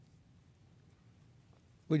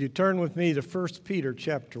Would you turn with me to 1 Peter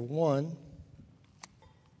chapter 1?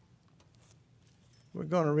 We're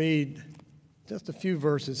going to read just a few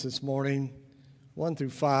verses this morning, 1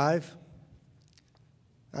 through 5.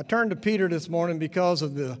 I turned to Peter this morning because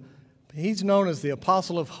he's known as the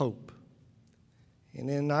Apostle of Hope. And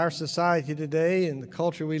in our society today, in the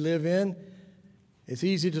culture we live in, it's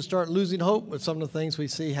easy to start losing hope with some of the things we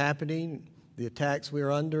see happening, the attacks we're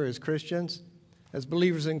under as Christians. As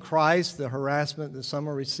believers in Christ, the harassment that some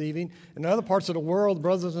are receiving. In other parts of the world,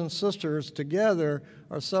 brothers and sisters together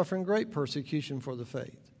are suffering great persecution for the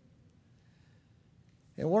faith.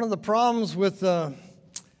 And one of the problems with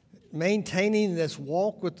maintaining this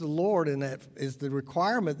walk with the Lord and that is the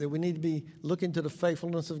requirement that we need to be looking to the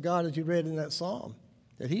faithfulness of God, as you read in that psalm,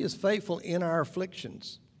 that He is faithful in our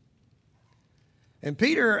afflictions. And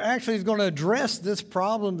Peter actually is going to address this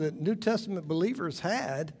problem that New Testament believers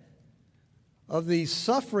had of the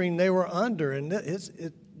suffering they were under. And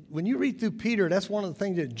when you read through Peter, that's one of the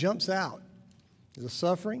things that jumps out. The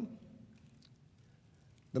suffering.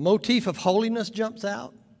 The motif of holiness jumps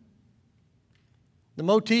out. The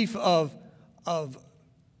motif of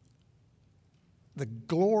the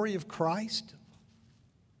glory of Christ.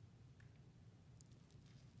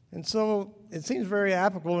 And so it seems very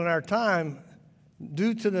applicable in our time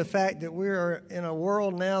due to the fact that we are in a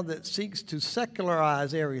world now that seeks to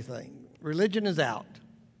secularize everything. Religion is out.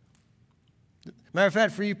 Matter of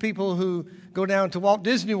fact, for you people who go down to Walt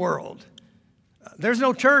Disney World, there's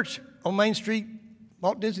no church on Main Street,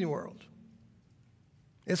 Walt Disney World.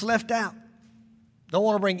 It's left out. Don't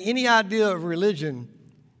want to bring any idea of religion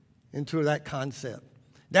into that concept.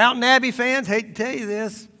 Downton Abbey fans, hate to tell you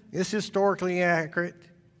this, it's historically inaccurate.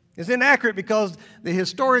 It's inaccurate because the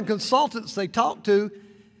historian consultants they talked to,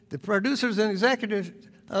 the producers and executives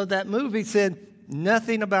of that movie said,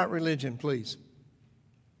 nothing about religion, please.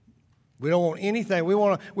 We don't want anything. We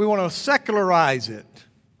want to secularize it.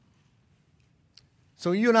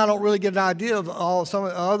 So you and I don't really get an idea of some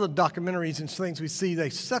of the other documentaries and things we see. They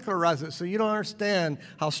secularize it, so you don't understand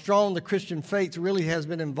how strong the Christian faith really has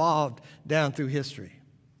been involved down through history.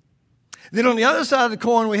 Then on the other side of the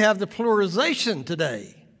coin, we have the pluralization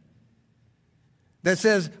today that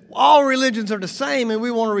says all religions are the same and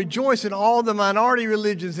we want to rejoice in all the minority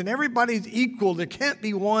religions and everybody's equal. There can't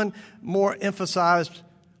be one more emphasized.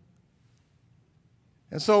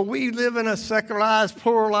 And so we live in a secularized,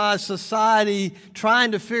 pluralized society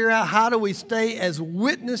trying to figure out how do we stay as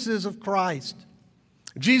witnesses of Christ.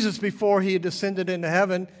 Jesus, before He had descended into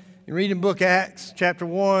heaven, you read in book Acts chapter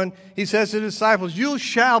 1, He says to the disciples, you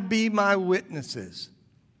shall be my witnesses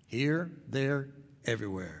here, there,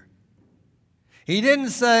 everywhere. He didn't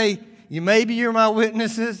say, maybe you're my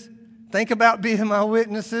witnesses. Think about being my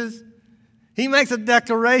witnesses. He makes a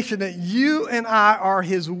declaration that you and I are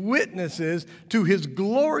His witnesses to His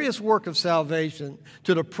glorious work of salvation,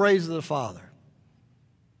 to the praise of the Father.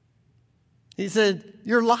 He said,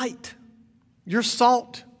 you're light. You're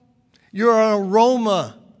salt. You're an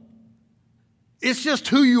aroma. It's just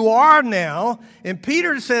who you are now. And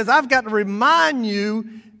Peter says, I've got to remind you,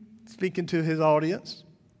 speaking to his audience,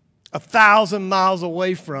 1,000 miles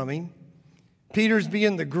away from Him. Peter's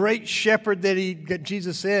being the great shepherd that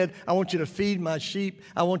Jesus said, I want you to feed my sheep.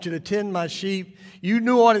 I want you to tend my sheep. You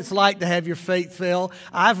knew what it's like to have your faith fail.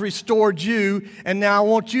 I've restored you, and now I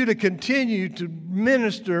want you to continue to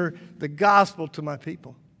minister the gospel to my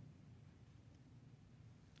people.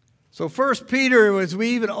 So 1 Peter, as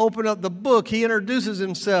we even open up the book, he introduces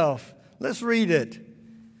himself. Let's read it.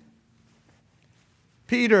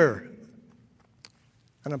 Peter,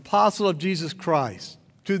 an apostle of Jesus Christ,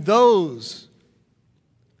 to those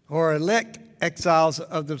who are elect exiles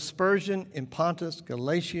of the dispersion in Pontus,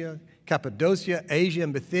 Galatia, Cappadocia, Asia,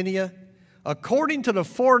 and Bithynia, according to the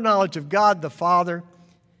foreknowledge of God the Father,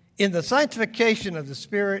 in the sanctification of the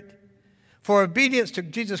Spirit, for obedience to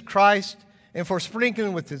Jesus Christ, and for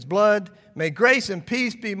sprinkling with His blood, may grace and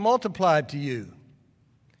peace be multiplied to you.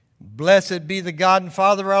 Blessed be the God and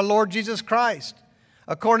Father of our Lord Jesus Christ.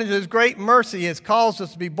 According to His great mercy, He has caused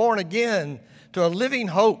us to be born again to a living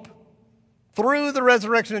hope through the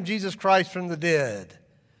resurrection of Jesus Christ from the dead,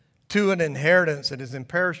 to an inheritance that is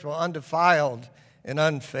imperishable, undefiled, and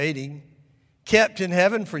unfading, kept in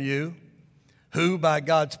heaven for you, who by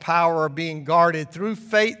God's power are being guarded through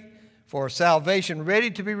faith for salvation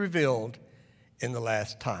ready to be revealed in the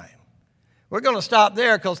last time. We're going to stop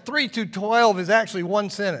there because 3 to 12 is actually one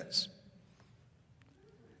sentence.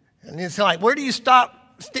 And it's like, where do you stop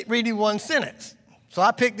reading one sentence? So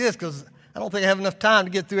I picked this because I don't think I have enough time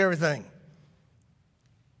to get through everything.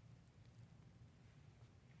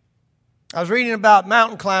 I was reading about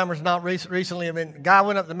mountain climbers not recently. A guy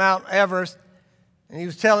went up to Mount Everest, and he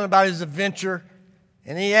was telling about his adventure.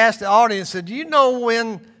 And he asked the audience, said, do you know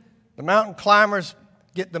when the mountain climbers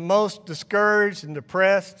get the most discouraged and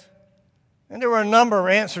depressed? And there were a number of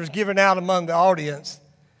answers given out among the audience.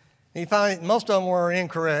 And he found most of them were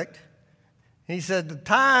incorrect. He said the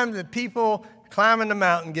time that people climbing the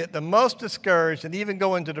mountain get the most discouraged and even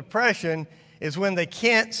go into depression is when they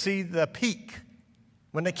can't see the peak,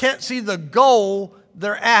 when they can't see the goal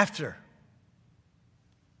they're after.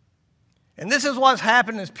 And this is what's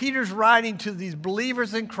happened as Peter's writing to these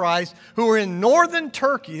believers in Christ who are in northern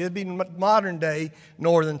Turkey. It'd be modern day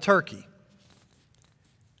northern Turkey.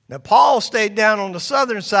 Now, Paul stayed down on the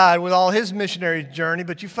southern side with all his missionary journey,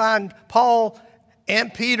 but you find Paul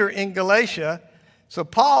and Peter in Galatia. So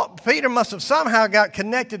Peter must have somehow got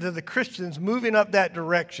connected to the Christians moving up that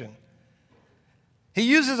direction. He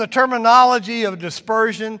uses a terminology of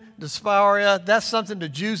dispersion, dysphoria. That's something the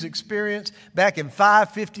Jews experienced back in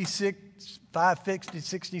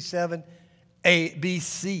 567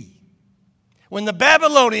 BC, when the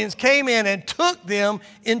Babylonians came in and took them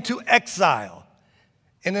into exile.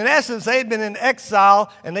 And in essence, they had been in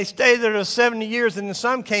exile, and they stayed there for 70 years, and then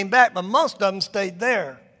some came back, but most of them stayed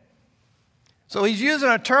there. So he's using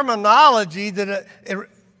a terminology that it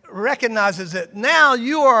recognizes that now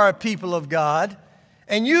you are a people of God,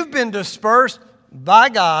 and you've been dispersed by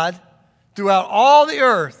God throughout all the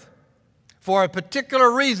earth for a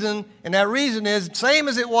particular reason, and that reason is the same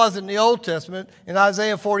as it was in the Old Testament. In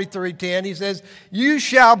Isaiah 43:10, he says, you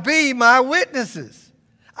shall be my witnesses.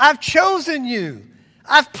 I've chosen you.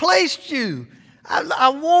 I've placed you. I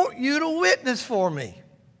want you to witness for me.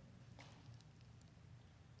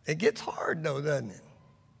 It gets hard, though, doesn't it?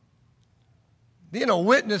 Being a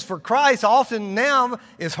witness for Christ often now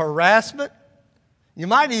is harassment. You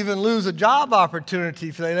might even lose a job opportunity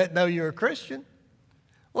if they don't know you're a Christian.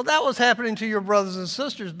 Well, that was happening to your brothers and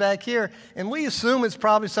sisters back here, and we assume it's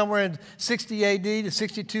probably somewhere in 60 AD to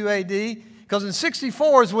 62 AD, because in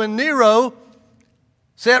 64 is when Nero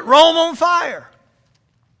set Rome on fire.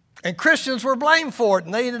 And Christians were blamed for it,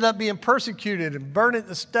 and they ended up being persecuted and burned at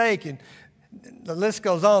the stake, and the list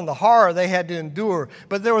goes on, the horror they had to endure.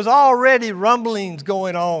 But there was already rumblings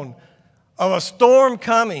going on of a storm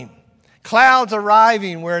coming, clouds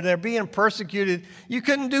arriving where they're being persecuted. You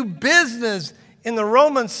couldn't do business in the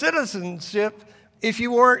Roman citizenship if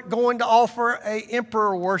you weren't going to offer an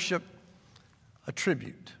emperor worship a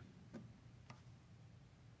tribute.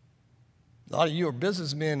 A lot of you are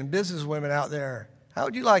businessmen and businesswomen out there. How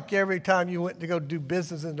would you like every time you went to go do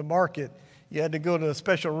business in the market, you had to go to a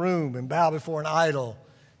special room and bow before an idol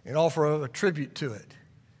and offer a tribute to it?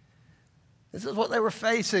 This is what they were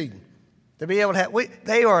facing. To be able to have,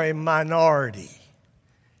 they are a minority.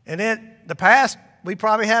 And in the past, we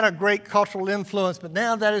probably had a great cultural influence, but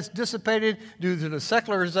now that is dissipated due to the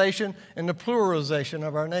secularization and the pluralization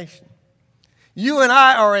of our nation. You and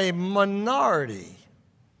I are a minority.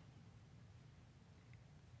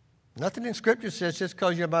 Nothing in Scripture says just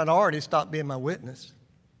because you're a minority, stop being my witness.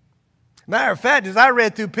 Matter of fact, as I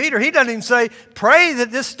read through Peter, he doesn't even say, pray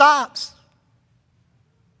that this stops.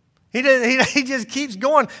 He just keeps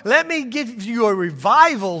going. Let me give you a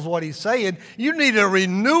revival is what he's saying. You need a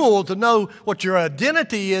renewal to know what your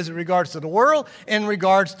identity is in regards to the world and in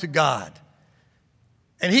regards to God.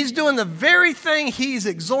 And he's doing the very thing he's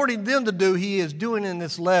exhorting them to do, he is doing in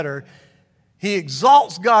this letter. He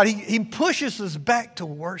exalts God. He pushes us back to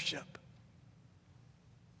worship.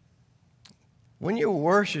 When you're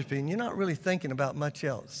worshiping, you're not really thinking about much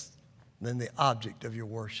else than the object of your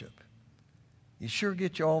worship. You sure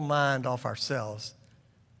get your own mind off ourselves.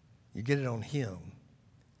 You get it on him.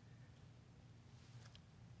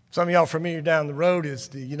 Some of y'all familiar down the road is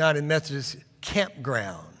the United Methodist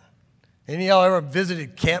Campground. Any of y'all ever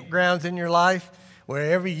visited campgrounds in your life?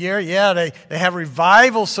 Where every year, they have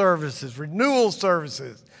revival services, renewal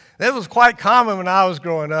services. That was quite common when I was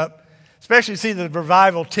growing up, especially see the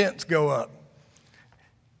revival tents go up.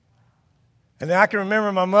 And I can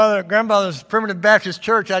remember my grandmother's Primitive Baptist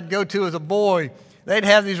church I'd go to as a boy. They'd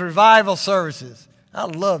have these revival services. I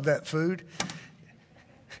loved that food.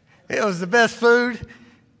 It was the best food.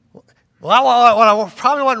 Well, what I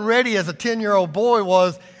probably wasn't ready as a 10-year-old boy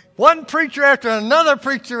was one preacher after another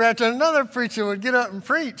preacher would get up and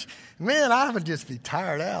preach. Man, I would just be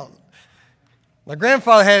tired out. My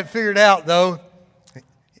grandfather had it figured out, though,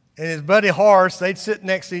 and his buddy Horace, they'd sit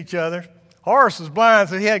next to each other. Horace was blind,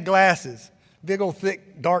 so he had glasses, big old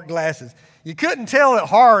thick, dark glasses. You couldn't tell that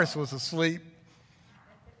Horace was asleep.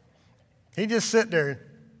 He'd just sit there.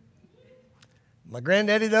 My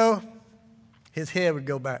granddaddy, though, his head would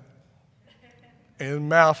go back, and his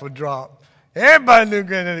mouth would drop. Everybody knew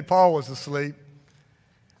Granddaddy Paul was asleep.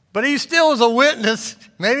 But he still was a witness.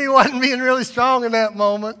 Maybe he wasn't being really strong in that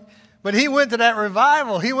moment, but he went to that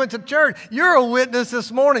revival. He went to church. You're a witness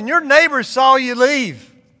this morning. Your neighbors saw you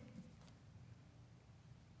leave.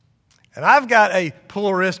 And I've got a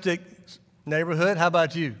pluralistic neighborhood. How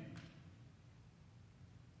about you?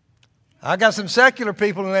 I got some secular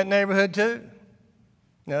people in that neighborhood too.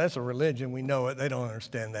 Now, that's a religion. We know it. They don't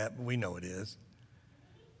understand that, but we know it is.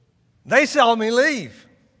 They saw me leave.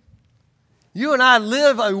 You and I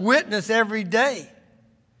live a witness every day.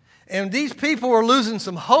 And these people are losing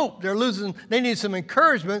some hope. They need some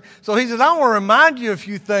encouragement. So he says, I want to remind you a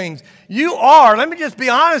few things. You are, let me just be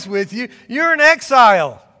honest with you, you're in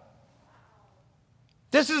exile.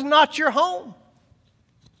 This is not your home.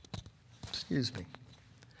 Excuse me.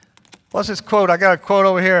 What's this quote? I got a quote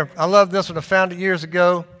over here. I love this one. I found it years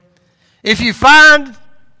ago. If you find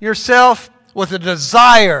yourself with a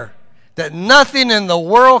desire that nothing in the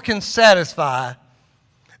world can satisfy,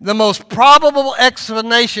 the most probable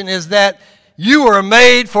explanation is that you were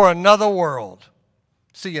made for another world.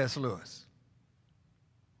 C.S. Lewis.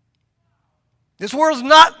 This world's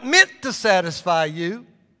not meant to satisfy you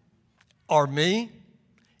or me.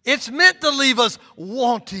 It's meant to leave us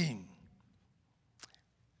wanting.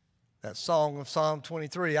 That song of Psalm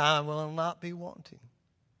 23, I will not be wanting.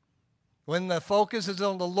 When the focus is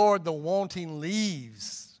on the Lord, the wanting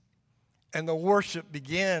leaves and the worship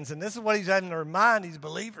begins. And this is what he's having to remind these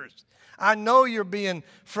believers. I know you're being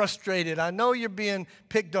frustrated. I know you're being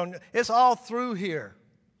picked on. It's all through here.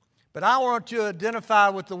 But I want you to identify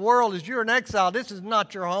with the world as you're in exile. This is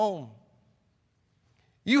not your home.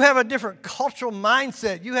 You have a different cultural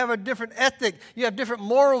mindset. You have a different ethic. You have different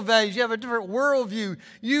moral values. You have a different worldview.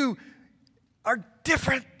 You are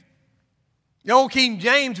different. The old King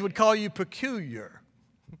James would call you peculiar.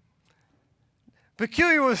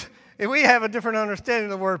 Peculiar was, and we have a different understanding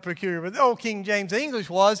of the word peculiar, but the old King James English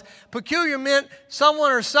was, peculiar meant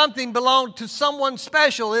someone or something belonged to someone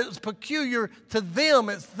special. It was peculiar to them.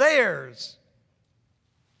 It's theirs.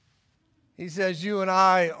 He says, you and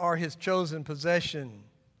I are his chosen possession.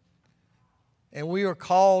 And we are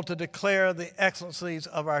called to declare the excellencies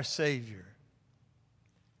of our Savior.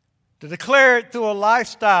 To declare it through a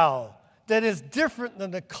lifestyle that is different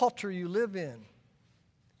than the culture you live in.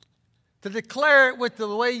 To declare it with the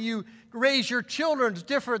way you raise your children is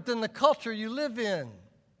different than the culture you live in.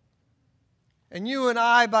 And you and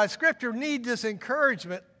I, by Scripture, need this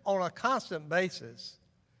encouragement on a constant basis.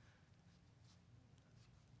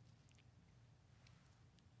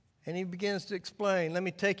 And he begins to explain. Let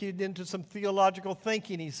me take you into some theological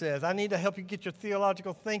thinking, he says. I need to help you get your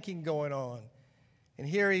theological thinking going on. And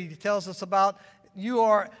here he tells us about you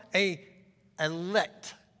are an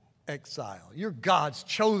elect exile. You're God's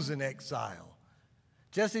chosen exile.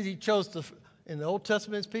 Just as he chose in the Old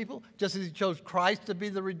Testament his people, just as he chose Christ to be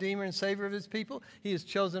the Redeemer and Savior of his people, he has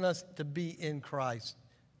chosen us to be in Christ.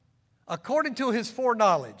 According to his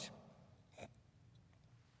foreknowledge.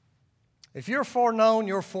 If you're foreknown,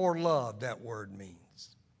 you're foreloved, that word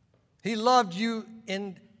means. He loved you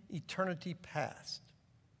in eternity past.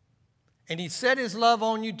 And he set his love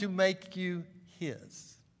on you to make you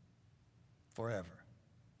his forever.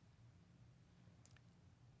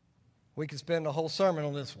 We could spend a whole sermon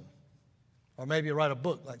on this one. Or maybe write a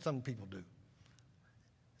book like some people do.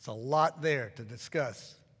 It's a lot there to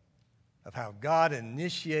discuss of how God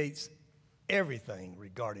initiates everything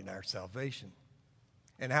regarding our salvation.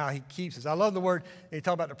 And how he keeps us. I love the word, he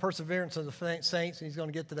talked about the perseverance of the saints, and he's going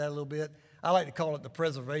to get to that a little bit. I like to call it the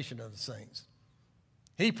preservation of the saints.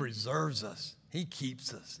 He preserves us. He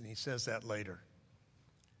keeps us, and he says that later.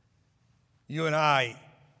 You and I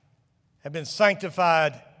have been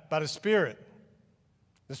sanctified by the Spirit.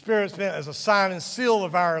 The Spirit's been as a sign and seal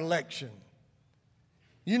of our election.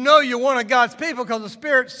 You know you're one of God's people because the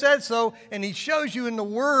Spirit said so, and he shows you in the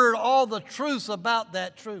Word all the truths about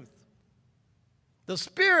that truth. The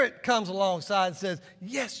Spirit comes alongside and says,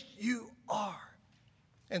 yes, you are.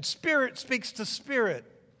 And Spirit speaks to Spirit.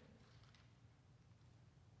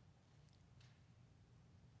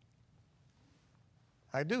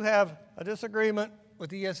 I do have a disagreement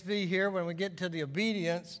with ESV here when we get to the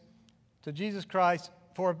obedience to Jesus Christ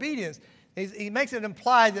for obedience. He makes it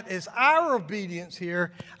imply that it's our obedience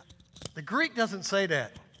here. The Greek doesn't say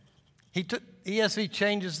that. ESV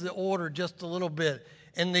changes the order just a little bit.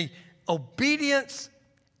 In the obedience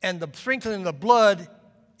and the sprinkling of the blood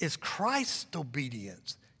is Christ's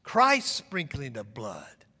obedience. Christ sprinkling the blood.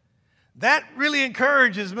 That really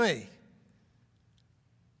encourages me.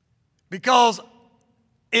 Because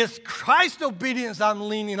it's Christ's obedience I'm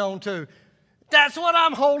leaning on to. That's what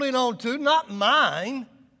I'm holding on to, not mine.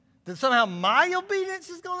 That somehow my obedience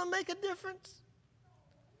is going to make a difference.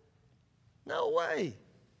 No way.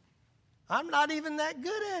 I'm not even that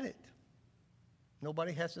good at it.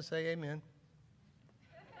 Nobody has to say amen,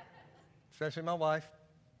 especially my wife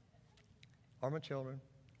or my children.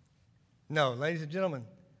 No, ladies and gentlemen,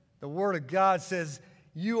 the Word of God says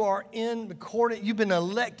you are in the coordinate, you've been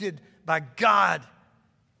elected by God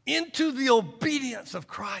into the obedience of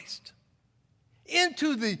Christ,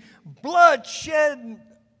 into the blood shed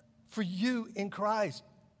for you in Christ.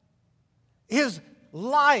 His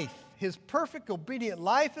life, his perfect obedient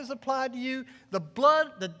life is applied to you. The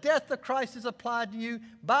blood, the death of Christ is applied to you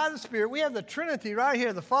by the Spirit. We have the Trinity right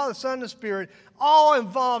here, the Father, Son, and the Spirit, all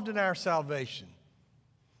involved in our salvation.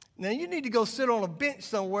 Now, you need to go sit on a bench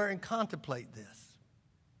somewhere and contemplate this.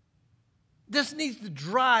 This needs to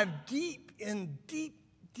drive deep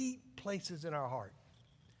places in our heart.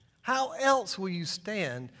 How else will you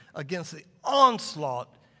stand against the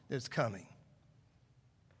onslaught that's coming?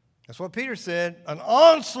 That's what Peter said. An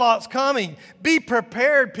onslaught's coming. Be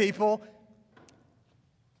prepared, people.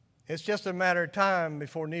 It's just a matter of time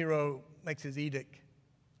before Nero makes his edict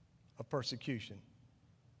of persecution.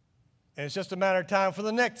 And it's just a matter of time for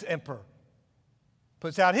the next emperor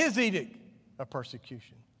puts out his edict of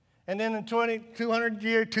persecution. And then in 200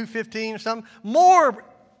 years, 215 or something, more,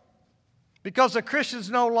 because the Christians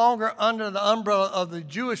no longer under the umbrella of the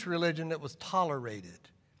Jewish religion that was tolerated.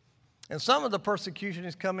 And some of the persecution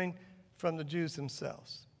is coming from the Jews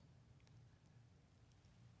themselves.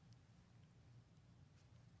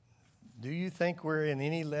 Do you think we're in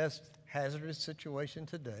any less hazardous situation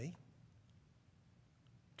today?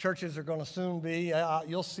 Churches are going to soon be,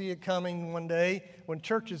 you'll see it coming one day when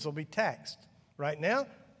churches will be taxed. Right now,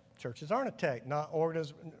 churches aren't taxed.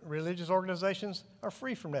 Religious organizations are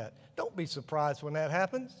free from that. Don't be surprised when that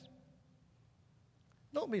happens.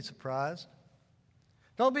 Don't be surprised.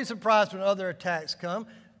 Don't be surprised when other attacks come.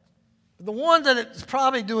 The one that is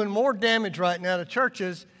probably doing more damage right now to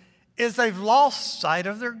churches is they've lost sight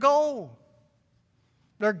of their goal.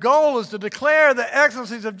 Their goal is to declare the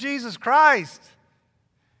excellencies of Jesus Christ.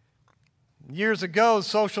 Years ago,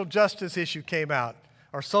 social justice issue came out,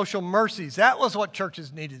 or social mercies. That was what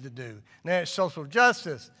churches needed to do. Now it's social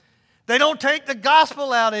justice. They don't take the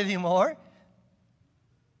gospel out anymore.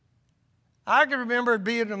 I can remember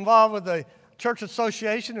being involved with a church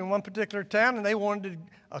association in one particular town, and they wanted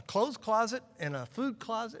a clothes closet and a food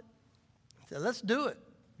closet. I said, let's do it.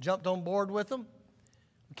 Jumped on board with them.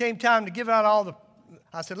 It came time to give out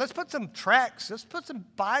I said, let's put some tracts, let's put some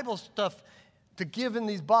Bible stuff to give in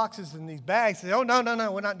these boxes and these bags. They said, oh,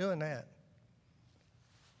 no, we're not doing that.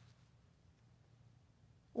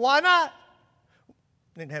 Why not?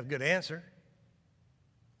 Didn't have a good answer.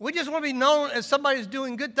 We just want to be known as somebody who's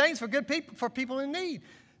doing good things for good people, for people in need.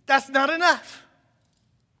 That's not enough.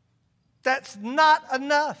 That's not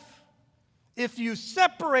enough. If you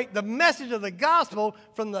separate the message of the gospel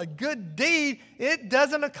from the good deed, it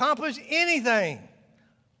doesn't accomplish anything.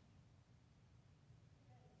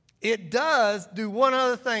 It does do one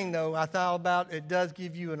other thing, though, I thought about. It does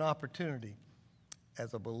give you an opportunity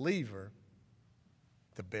as a believer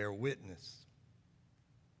to bear witness.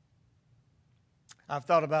 I've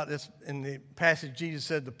thought about this in the passage Jesus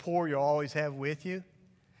said, the poor you'll always have with you.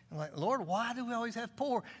 I'm like, Lord, why do we always have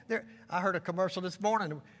poor? I heard a commercial this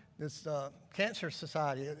morning, this Cancer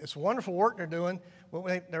Society. It's wonderful work they're doing.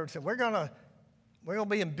 They said, we're going to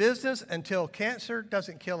be in business until cancer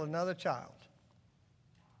doesn't kill another child.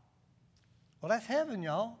 Well, that's heaven,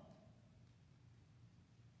 y'all.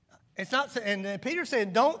 It's not, and Peter's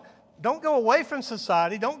saying, don't go away from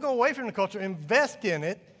society. Don't go away from the culture. Invest in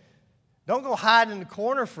it. Don't go hide in the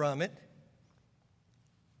corner from it.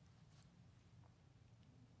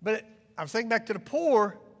 But I was thinking back to the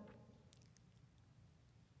poor.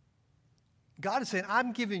 God is saying,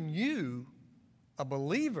 I'm giving you, a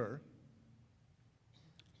believer,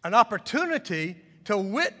 an opportunity to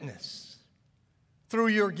witness through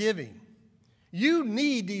your giving. You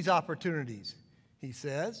need these opportunities, he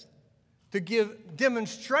says, to give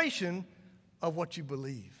demonstration of what you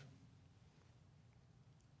believe.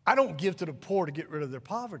 I don't give to the poor to get rid of their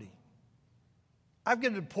poverty. I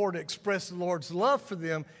give to the poor to express the Lord's love for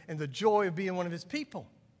them and the joy of being one of his people.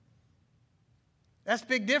 That's a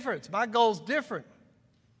big difference. My goal's different.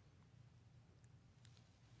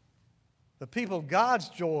 The people of God's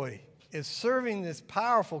joy is serving this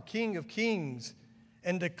powerful King of Kings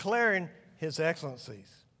and declaring his excellencies.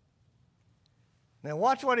 Now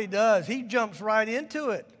watch what he does. He jumps right into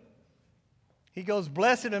it. He goes,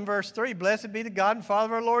 blessed in verse 3, blessed be the God and Father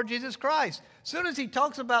of our Lord Jesus Christ. As soon as he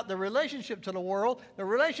talks about the relationship to the world, the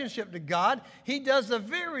relationship to God, he does the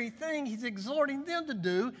very thing he's exhorting them to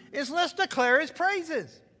do, is let's declare his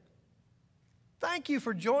praises. Thank you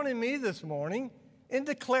for joining me this morning in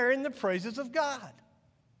declaring the praises of God.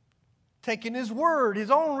 Taking His word, His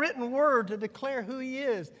own written word, to declare who He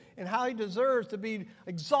is and how He deserves to be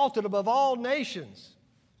exalted above all nations.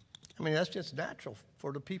 I mean, that's just natural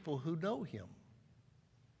for the people who know Him.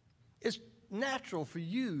 It's natural for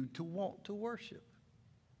you to want to worship.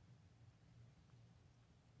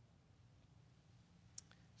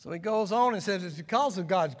 So he goes on and says it's because of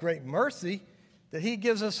God's great mercy that He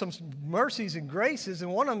gives us some mercies and graces,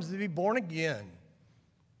 and one of them is to be born again.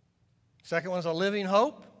 Second one's a living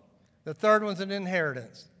hope. The third one's an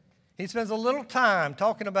inheritance. He spends a little time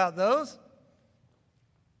talking about those.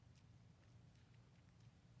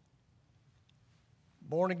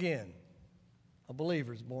 Born again. A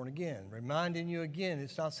believer is born again. Reminding you again,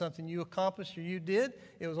 it's not something you accomplished or you did.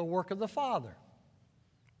 It was a work of the Father.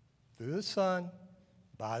 Through the Son,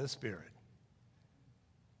 by the Spirit.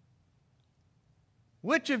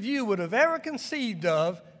 Which of you would have ever conceived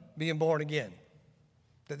of being born again?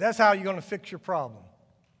 That's how you're going to fix your problem.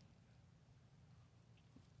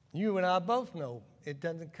 You and I both know it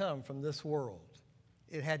doesn't come from this world.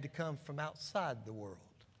 It had to come from outside the world.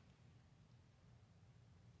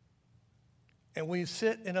 And we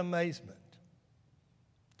sit in amazement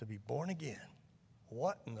to be born again.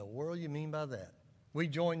 What in the world you mean by that? We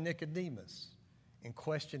join Nicodemus in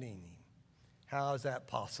questioning him. How is that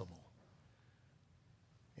possible?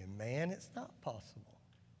 In man, it's not possible.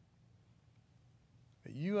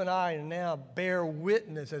 But you and I now bear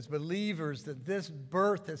witness as believers that this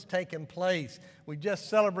birth has taken place. We just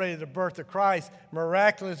celebrated the birth of Christ,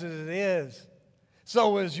 miraculous as it is.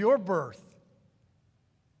 So is your birth.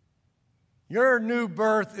 Your new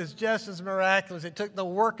birth is just as miraculous. It took the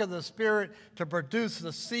work of the Spirit to produce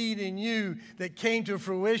the seed in you that came to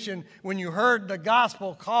fruition when you heard the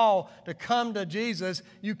gospel call to come to Jesus.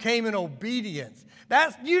 You came in obedience.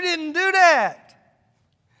 You didn't do that.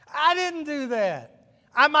 I didn't do that.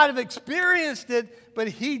 I might have experienced it, but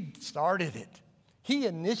He started it. He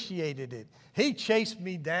initiated it. He chased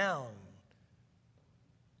me down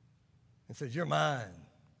and said, "You're mine.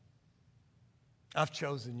 I've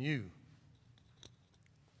chosen you.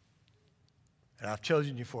 And I've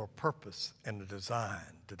chosen you for a purpose and a design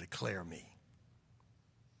to declare me."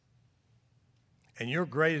 And your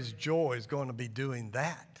greatest joy is going to be doing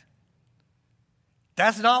that.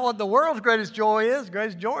 That's not what the world's greatest joy is. The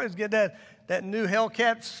greatest joy is get that new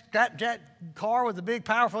Hellcat Scrapjack car with a big,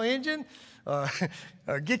 powerful engine,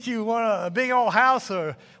 or get you a big old house.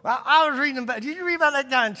 I was reading about, did you read about that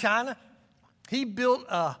guy in China? He built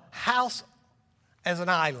a house as an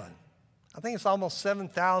island. I think it's almost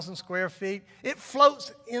 7,000 square feet. It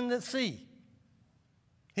floats in the sea.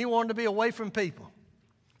 He wanted to be away from people.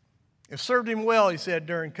 It served him well, he said,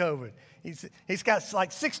 during COVID. He's got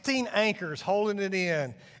like 16 anchors holding it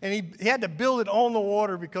in. And he had to build it on the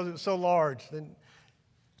water because it was so large.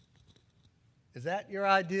 Is that your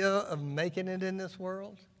idea of making it in this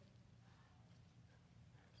world?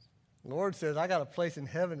 The Lord says, I got a place in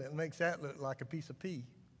heaven that makes that look like a piece of pea.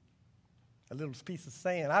 A little piece of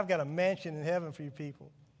sand. I've got a mansion in heaven for you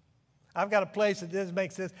people. I've got a place that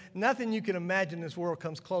makes this. Nothing you can imagine in this world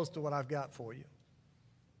comes close to what I've got for you.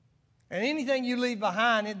 And anything you leave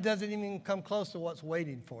behind, it doesn't even come close to what's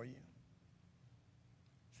waiting for you.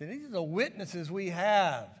 See, these are the witnesses we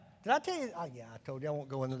have. Did I tell you? Oh, yeah, I told you. I won't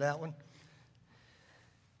go into that one.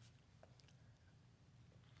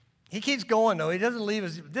 He keeps going, though. He doesn't leave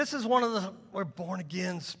us. This is one of we're born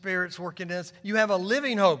again spirits working in us. You have a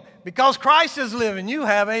living hope. Because Christ is living, you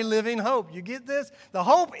have a living hope. You get this? The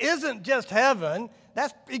hope isn't just heaven.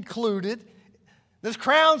 That's included. There's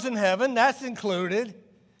crowns in heaven. That's included.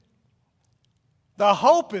 The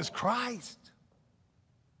hope is Christ.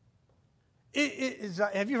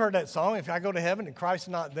 Have you heard that song, If I Go to Heaven and Christ is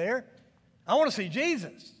Not There? I want to see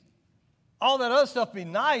Jesus. All that other stuff be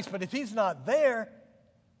nice, but if He's not there,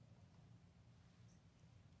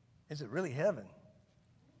 is it really heaven?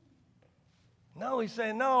 No, he's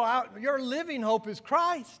saying, no, your living hope is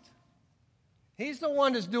Christ. He's the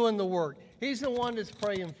one that's doing the work. He's the one that's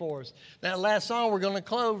praying for us. That last song we're going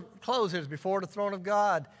to close is Before the Throne of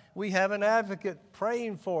God. We have an advocate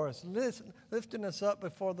praying for us, lifting us up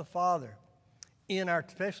before the Father,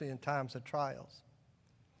 especially in times of trials.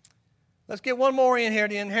 Let's get one more in here,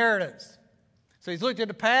 the inheritance. So he's looked at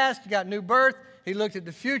the past, you got new birth. He looked at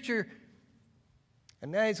the future.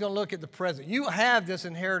 And now he's going to look at the present. You have this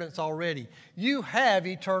inheritance already. You have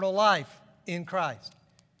eternal life in Christ.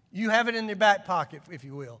 You have it in your back pocket, if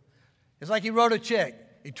you will. It's like he wrote a check,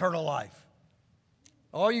 eternal life.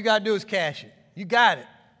 All you got to do is cash it. You got it.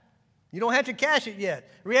 You don't have to cash it yet.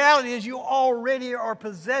 The reality is you already are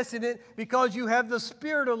possessing it because you have the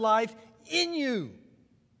Spirit of life in you.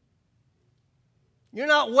 You're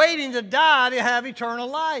not waiting to die to have eternal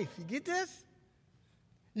life. You get this?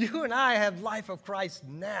 You and I have life of Christ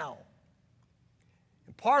now.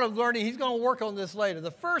 And part of learning, he's going to work on this later.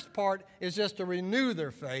 The first part is just to renew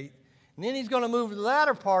their faith. And then he's going to move to the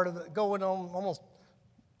latter part of it, going on almost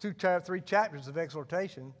 3 chapters of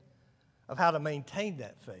exhortation of how to maintain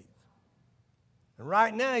that faith. And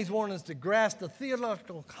right now he's wanting us to grasp the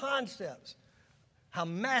theological concepts, how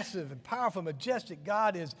massive and powerful, majestic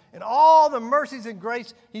God is, and all the mercies and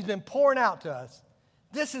grace he's been pouring out to us.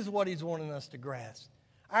 This is what he's wanting us to grasp.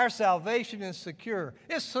 Our salvation is secure.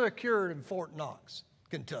 It's secured in Fort Knox,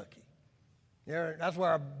 Kentucky. That's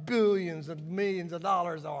where our billions of millions of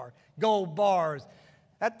dollars are. Gold bars.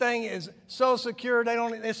 That thing is so secure,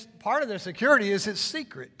 it's part of their security is it's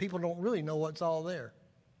secret. People don't really know what's all there.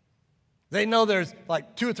 They know there's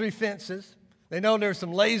like 2 or 3 fences. They know there's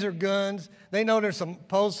some laser guns. They know there's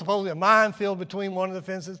supposedly a minefield between one of the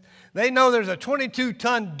fences. They know there's a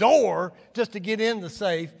 22-ton door just to get in the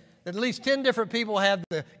safe that at least 10 different people have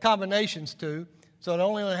the combinations to, so they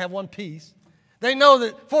only have one piece. They know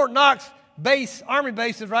that Fort Knox Army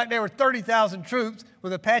base is right there with 30,000 troops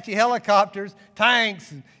with Apache helicopters,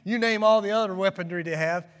 tanks, and you name all the other weaponry they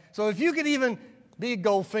have. So if you could even be a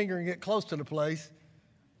Goldfinger and get close to the place,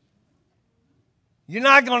 you're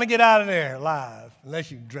not going to get out of there alive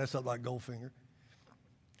unless you dress up like Goldfinger.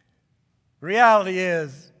 The reality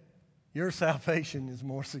is your salvation is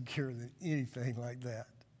more secure than anything like that.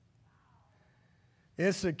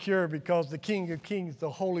 It's secure because the King of Kings, the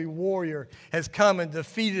Holy Warrior, has come and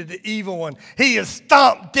defeated the evil one. He has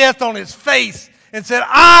stomped death on his face and said,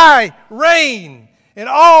 I reign, and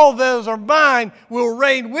all those are mine will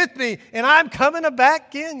reign with me, and I'm coming back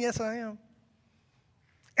again. Yes, I am.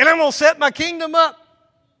 And I'm going to set my kingdom up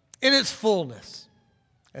in its fullness.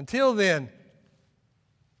 Until then,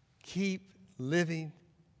 keep living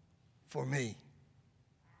for me,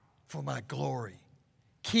 for my glory.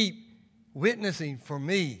 Keep witnessing for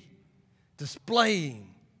me,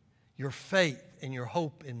 displaying your faith and your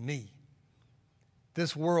hope in me.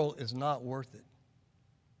 This world is not worth it.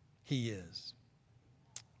 He is.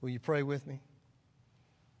 Will you pray with me?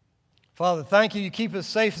 Father, thank you. You keep us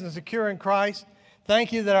safe and secure in Christ.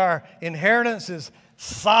 Thank you that our inheritance is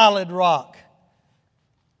solid rock.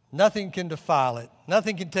 Nothing can defile it.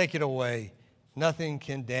 Nothing can take it away. Nothing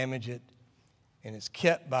can damage it. And it's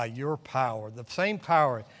kept by your power. The same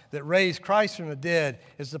power that raised Christ from the dead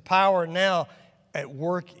is the power now at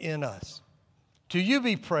work in us. To you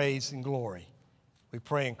be praise and glory. We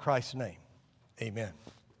pray in Christ's name. Amen.